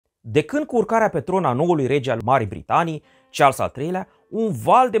De când cu urcarea pe tron a noului rege al Marii Britanii, Charles al III-lea, un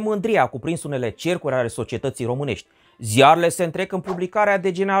val de mândrie a cuprins unele cercuri ale societății românești. Ziarele se întrec în publicarea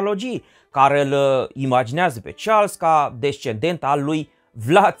de genealogii care îl imaginează pe Charles ca descendent al lui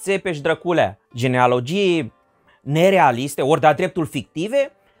Vlad Țepeș Drăculea. Genealogii nerealiste, ori de-a dreptul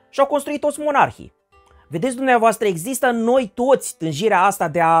fictive, și-au construit toți monarhii. Vedeți dumneavoastră, există în noi toți tânjirea asta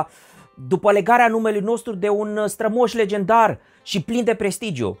de a, după legarea numelui nostru de un strămoș legendar și plin de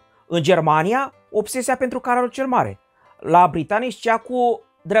prestigiu. În Germania, obsesia pentru Carol cel Mare. La britanici, cea cu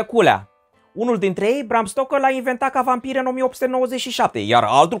Drăculea. Unul dintre ei, Bram Stoker, l-a inventat ca vampir în 1897, iar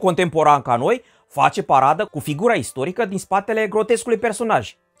altul contemporan ca noi face paradă cu figura istorică din spatele grotescului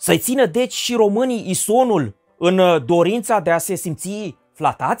personaj. Să-i țină deci și românii isonul în dorința de a se simți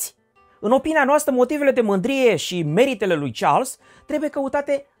flatați? În opinia noastră, motivele de mândrie și meritele lui Charles trebuie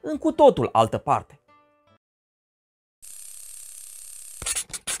căutate în cu totul altă parte.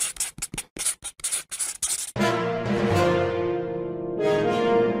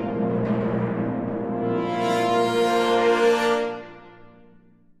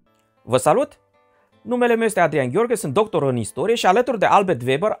 Vă salut! Numele meu este Adrian Gheorghe, sunt doctor în istorie și alături de Albert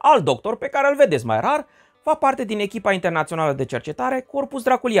Weber, alt doctor pe care îl vedeți mai rar, fac parte din echipa internațională de cercetare CORPUS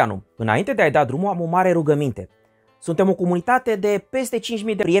DRACULIANUM. Înainte de a-i da drumul, am o mare rugăminte. Suntem o comunitate de peste 5.000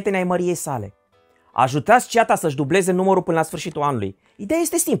 de prieteni ai măriei sale. Ajutați Ceata să-și dubleze numărul până la sfârșitul anului. Ideea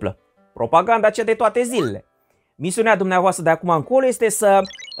este simplă. Propaganda cea de toate zilele. Misiunea dumneavoastră de acum încolo este să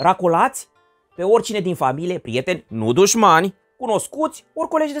racolați pe oricine din familie, prieteni, nu dușmani, cunoscuți, ori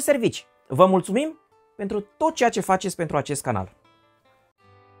colegi de servici. Vă mulțumim pentru tot ceea ce faceți pentru acest canal.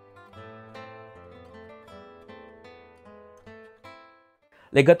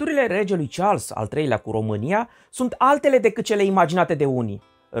 Legăturile regelui Charles al III-lea cu România sunt altele decât cele imaginate de unii.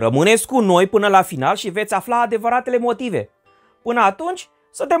 Rămâneți cu noi până la final și veți afla adevăratele motive. Până atunci,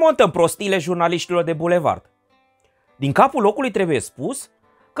 să demontăm prostiile jurnaliștilor de bulevard. Din capul locului trebuie spus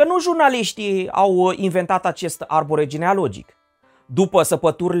că nu jurnaliștii au inventat acest arbore genealogic. După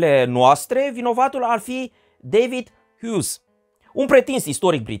săpăturile noastre, vinovatul ar fi David Hughes, un pretins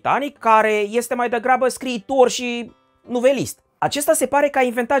istoric britanic care este mai degrabă scriitor și novelist. Acesta se pare că a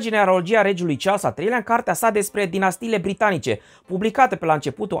inventat genealogia regelui Charles al III-lea în cartea sa despre dinastiile britanice, publicată pe la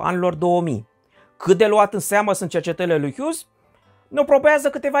începutul anilor 2000. Cât de luat în seamă sunt cercetările lui Hughes? Ne probează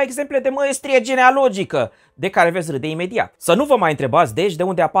câteva exemple de măestrie genealogică, de care veți râde imediat. Să nu vă mai întrebați deci de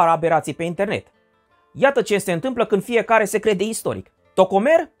unde apar aberații pe internet. Iată ce se întâmplă când fiecare se crede istoric.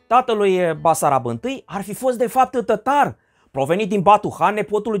 Tocomer, tatălui Basarab I, ar fi fost de fapt tătar, provenit din Batu Han,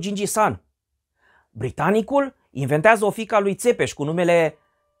 nepotul lui Gingis Khan. Britanicul inventează o fiică a lui Țepeș cu numele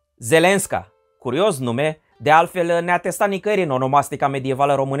Zelenska, curios nume, de altfel neatestat nicăieri în onomastica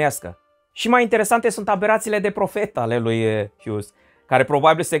medievală românească. Și mai interesante sunt aberațiile de profet ale lui Hughes, care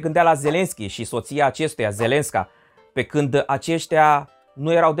probabil se gândea la Zelenski și soția acestuia, Zelenska, pe când aceștia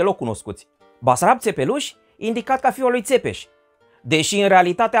nu erau deloc cunoscuți. Basarab Țepeluș, indicat ca fiul lui Țepeș, deși în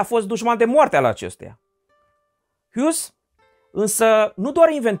realitate a fost dușman de moarte al acestuia. Hughes însă nu doar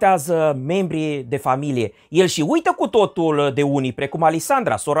inventează membrii de familie, el și uită cu totul de unii, precum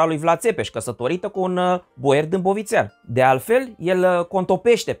Alisandra, sora lui Vlad Țepeș, căsătorită cu un boier dâmbovițean. De altfel, el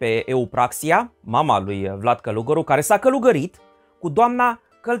contopește pe Eupraxia, mama lui Vlad Călugăru, care s-a călugărit cu doamna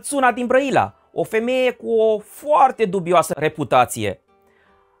Călțuna din Brăila, o femeie cu o foarte dubioasă reputație.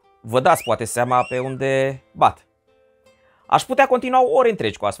 Vă dați poate seama pe unde bat. Aș putea continua ore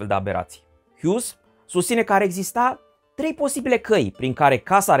întregi cu astfel de aberații. Hughes susține că ar exista 3 posibile căi prin care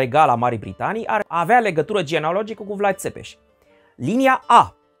Casa Regală a Marii Britanii ar avea legătură genealogică cu Vlad Țepeș. Linia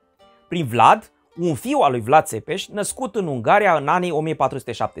A. Prin Vlad, un fiu al lui Vlad Țepeș, născut în Ungaria în anii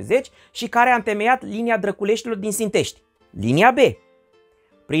 1470 și care a întemeiat linia Drăculeștilor din Sintești. Linia B.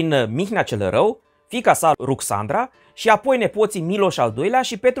 Prin Mihnea cel Rău, fiica sa Ruxandra și apoi nepoții Miloș al II-lea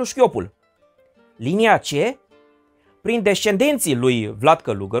și Petru Șchiopul. Linia C. Prin descendenții lui Vlad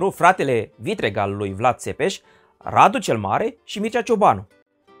Călugăru, fratele vitreg al lui Vlad Țepeș, Radu cel Mare și Mircea Ciobanu.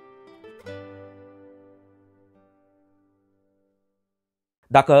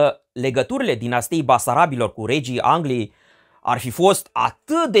 Dacă legăturile dinastiei Basarabilor cu regii Angliei ar fi fost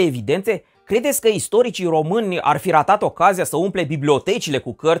atât de evidente, credeți că istoricii români ar fi ratat ocazia să umple bibliotecile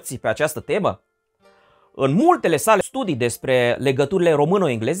cu cărți pe această temă? În multele sale studii despre legăturile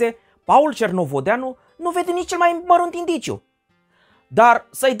româno-engleze, Paul Cernovodeanu nu vede nici cel mai mărunt indiciu. Dar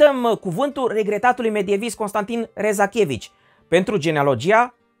să-i dăm cuvântul regretatului medievist Constantin Rezachevici pentru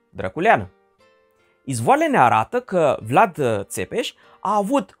genealogia drăculeană. Izvoarele ne arată că Vlad Țepeș a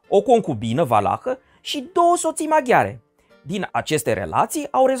avut o concubină valahă și 2 soții maghiare. Din aceste relații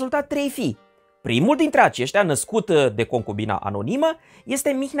au rezultat 3 fii: Primul dintre aceștia, născut de concubina anonimă, este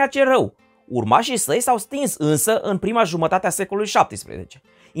Mihnea cel Rău. Urmașii săi s-au stins însă în prima jumătate a secolului XVII.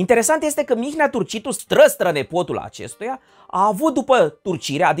 Interesant este că Mihnea Turcitu, strănepotul acestuia, a avut după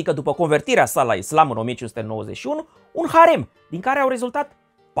turcirea, adică după convertirea sa la islam în 1591, un harem, din care au rezultat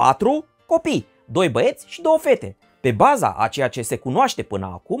 4 copii, 2 băieți și 2 fete. Pe baza a ceea ce se cunoaște până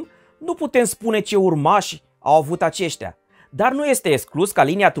acum, nu putem spune ce urmași au avut aceștia, dar nu este exclus ca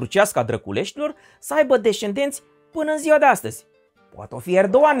linia turcească a Drăculeștilor să aibă descendenți până în ziua de astăzi. Poate o fi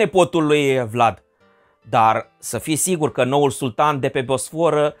Erdogan nepotul lui Vlad, dar să fii sigur că noul sultan de pe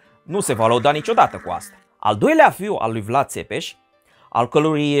Bosfor nu se va lăuda niciodată cu asta. Al doilea fiu al lui Vlad Țepeș, al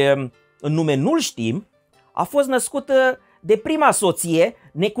cărui în nume nu-l știm, a fost născut de prima soție,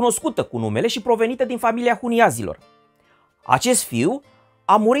 necunoscută cu numele și provenită din familia Huniazilor. Acest fiu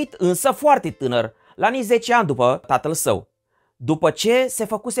a murit însă foarte tânăr, la nici 10 ani după tatăl său, după ce se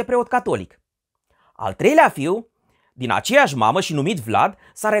făcuse preot catolic. Al treilea fiu, din aceeași mamă și numit Vlad,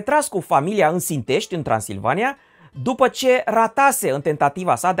 s-a retras cu familia în Sintești, în Transilvania, după ce ratase în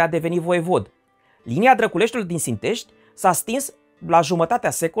tentativa sa de a deveni voievod. Linia Drăculeștilor din Sintești s-a stins la jumătatea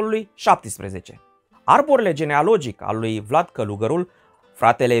secolului XVII. Arborele genealogic al lui Vlad Călugărul,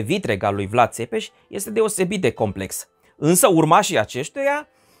 fratele vitreg al lui Vlad Țepeș, este deosebit de complex. Însă urmașii acestuia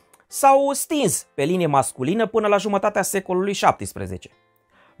s-au stins pe linie masculină până la jumătatea secolului XVII.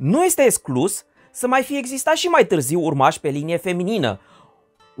 Nu este exclus să mai fi existat și mai târziu urmași pe linie feminină,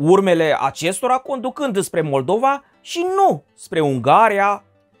 urmele acestora conducând spre Moldova și nu spre Ungaria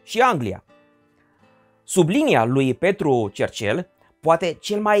și Anglia. Sub linia lui Petru Cercel, poate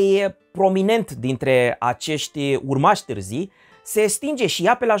cel mai prominent dintre acești urmași târzii, se stinge și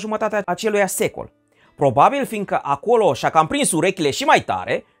ea pe la jumătatea acelui secol. Probabil fiindcă acolo și-a cam prins urechile și mai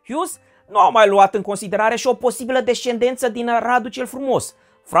tare, Hughes nu a mai luat în considerare și o posibilă descendență din Radu cel Frumos,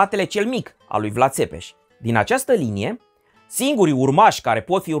 fratele cel mic al lui Vlad Țepeș. Din această linie, singurii urmași care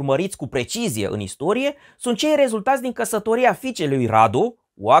pot fi urmăriți cu precizie în istorie sunt cei rezultați din căsătoria fiicei lui Radu,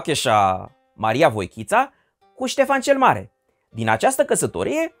 Oacheșa Maria Voichița, cu Ștefan cel Mare. Din această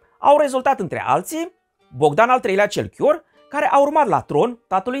căsătorie au rezultat între alții Bogdan al III-lea cel Chior, care a urmat la tron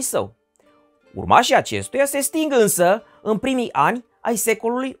tatălui său. Urmașii acestuia se sting însă în primii ani ai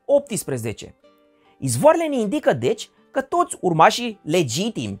secolului XVIII. Izvoarele ne indică deci că toți urmașii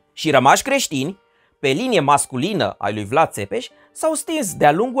legitimi și rămași creștini, pe linie masculină ai lui Vlad Țepeș, s-au stins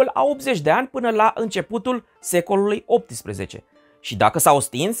de-a lungul a 80 de ani până la începutul secolului XVIII. Și dacă s-au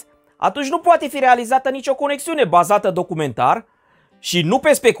stins, atunci nu poate fi realizată nicio conexiune bazată documentar și nu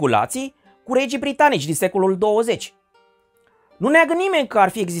pe speculații cu regii britanici din secolul 20. Nu neagă nimeni că ar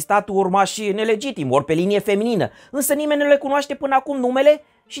fi existat urmași nelegitimi, ori pe linie feminină, însă nimeni nu le cunoaște până acum numele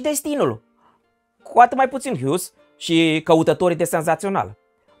și destinul. Cu atât mai puțin Hughes și căutătorii de senzațional.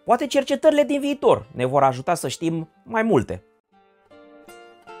 Poate cercetările din viitor ne vor ajuta să știm mai multe.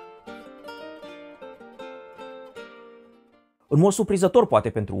 În mod surprinzător poate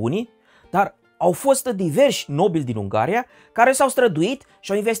pentru unii, dar au fost diversi nobili din Ungaria care s-au străduit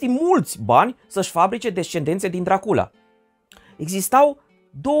și au investit mulți bani să-și fabrice descendențe din Dracula. Existau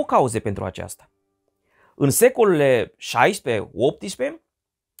două cauze pentru aceasta. În secolele XVI-XVIII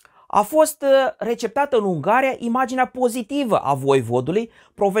a fost receptată în Ungaria imaginea pozitivă a voievodului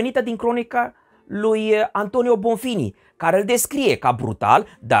provenită din cronica lui Antonio Bonfini, care îl descrie ca brutal,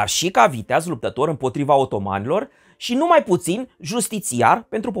 dar și ca viteaz luptător împotriva otomanilor și numai puțin justițiar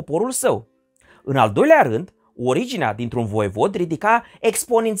pentru poporul său. În al doilea rând, originea dintr-un voievod ridica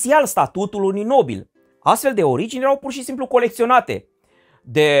exponențial statutul unui nobil. Astfel de origini erau pur și simplu colecționate,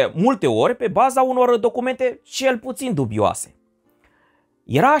 de multe ori pe baza unor documente cel puțin dubioase.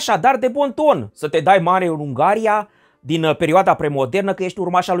 Era așadar de bon ton să te dai mare în Ungaria din perioada premodernă că ești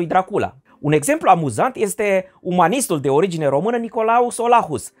urmașa lui Dracula. Un exemplu amuzant este umanistul de origine română Nicolaus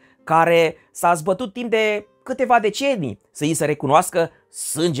Olahus, care s-a zbătut timp de câteva decenii să îi se recunoască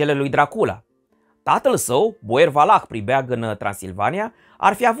sângele lui Dracula. Tatăl său, boier valah pribeag în Transilvania,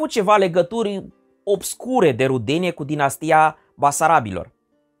 ar fi avut ceva legături obscure de rudenie cu dinastia Basarabilor.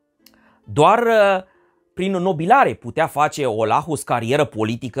 Doar prin nobilare putea face Olahus carieră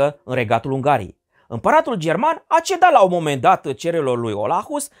politică în regatul Ungariei. Împăratul german a cedat la un moment dat cererilor lui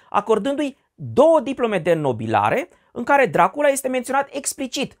Olahus, acordându-i 2 diplome de nobilare în care Dracula este menționat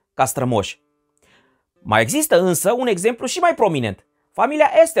explicit ca strămoș. Mai există însă un exemplu și mai prominent.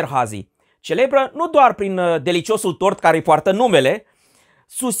 Familia Esterhazy, celebră nu doar prin deliciosul tort care îi poartă numele,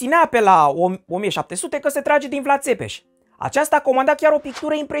 susținea pe la 1700 că se trage din Vlad Țepeș. Aceasta a comandat chiar o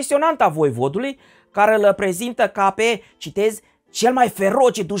pictură impresionantă a voievodului, care îl prezintă ca pe, citez, cel mai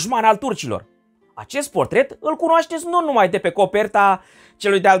feroce dușman al turcilor. Acest portret îl cunoașteți nu numai de pe coperta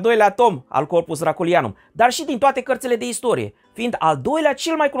celui de-al doilea tom al Corpus Draculianum, dar și din toate cărțile de istorie, fiind al doilea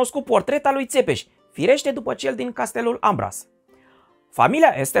cel mai cunoscut portret al lui Țepeș, firește după cel din castelul Ambras.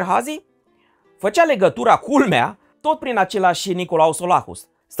 Familia Esterházy făcea legătura, culmea, tot prin același Nicolaus Olahus.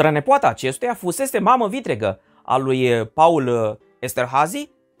 Strănepoata acestuia fusese mamă vitregă a lui Paul Esterházy,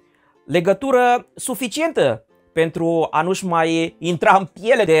 legătură suficientă pentru a nu-și mai intra în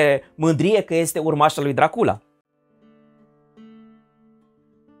piele de mândrie că este urmașa lui Dracula.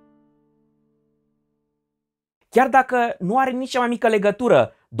 Chiar dacă nu are nici cea mai mică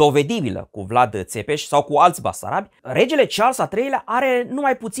legătură dovedibilă cu Vlad Țepeș sau cu alți basarabi, regele Charles al III-lea are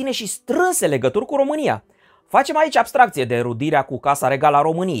numai puține și strânse legături cu România. Facem aici abstracție de rudirea cu Casa Regală a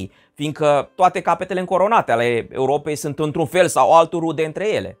României, fiindcă toate capetele încoronate ale Europei sunt într-un fel sau altul rude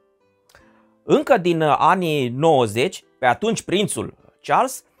între ele. Încă din anii 90, pe atunci prințul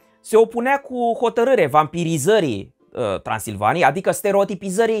Charles se opunea cu hotărâre vampirizării Transilvaniei, adică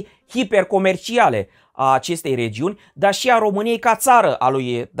stereotipizării hipercomerciale a acestei regiuni, dar și a României ca țară a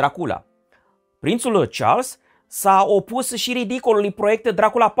lui Dracula. Prințul Charles s-a opus și ridicolului proiect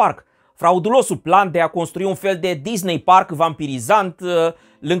Dracula Park, fraudulosul plan de a construi un fel de Disney Park vampirizant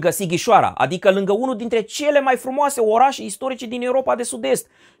lângă Sighișoara, adică lângă unul dintre cele mai frumoase orașe istorice din Europa de Sud-Est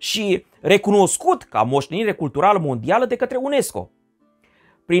și recunoscut ca moștenire culturală mondială de către UNESCO.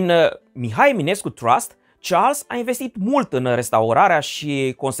 Prin Mihai Eminescu Trust, Charles a investit mult în restaurarea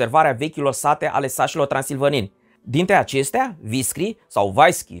și conservarea vechilor sate ale sașilor transilvaneni. Dintre acestea, Viscri sau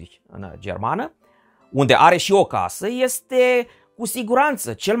Weiskirch în germană, unde are și o casă, este cu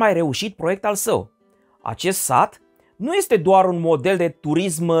siguranță cel mai reușit proiect al său. Acest sat nu este doar un model de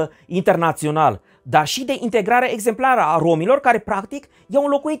turism internațional, dar și de integrare exemplară a romilor care practic i-au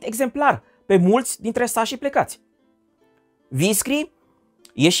înlocuit exemplar pe mulți dintre sașii plecați. Viscri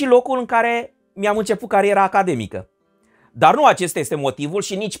e și locul în care mi-am început cariera academică. Dar nu acesta este motivul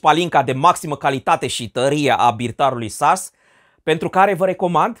și nici palinca de maximă calitate și tărie a birtarului Sas, pentru care vă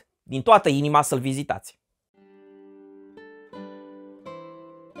recomand din toată inima să-l vizitați.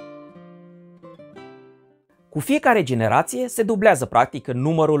 Cu fiecare generație se dublează practic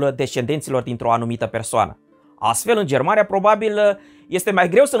numărul descendenților dintr-o anumită persoană. Astfel, în Germania, probabil este mai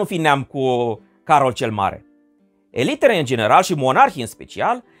greu să nu fii neam cu Carol cel Mare. Elitele în general și monarhii în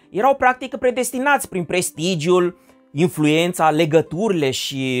special erau practic predestinați prin prestigiul, influența, legăturile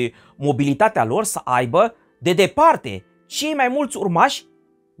și mobilitatea lor să aibă, de departe, cei mai mulți urmași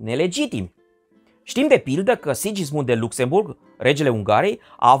nelegitimi. Știm de pildă că Sigismund de Luxemburg, regele Ungariei,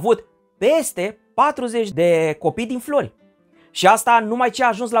 a avut peste 40 de copii din flori. Și asta numai ce a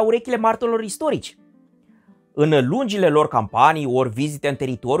ajuns la urechile martorilor istorici. În lungile lor campanii ori vizite în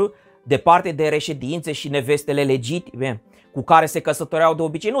teritoriu, departe de reședințe și nevestele legitime, cu care se căsătoreau de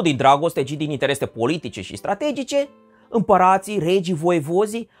obicei nu din dragoste, ci din interese politice și strategice, împărații, regii,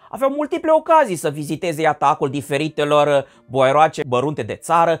 voievozii aveau multiple ocazii să viziteze atacul diferitelor boieroace bărunte de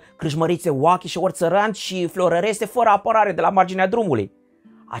țară, crâșmărițe oachișe, ori țăranți și florărese fără apărare de la marginea drumului.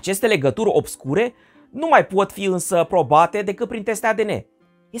 Aceste legături obscure nu mai pot fi însă probate decât prin teste ADN.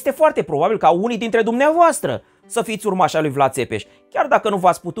 Este foarte probabil ca unii dintre dumneavoastră să fiți urmașa lui Vlad Țepeș, chiar dacă nu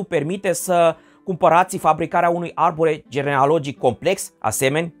v-ați putut permite să cumpărați fabricarea unui arbore genealogic complex,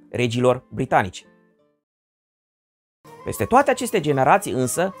 asemeni regilor britanici. Peste toate aceste generații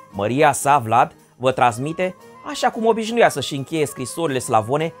însă, măria sa Vlad vă transmite, așa cum obișnuia să-și încheie scrisorile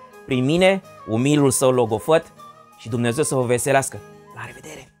slavone, prin mine, umilul său logofăt, și Dumnezeu să vă veselească. La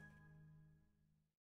revedere!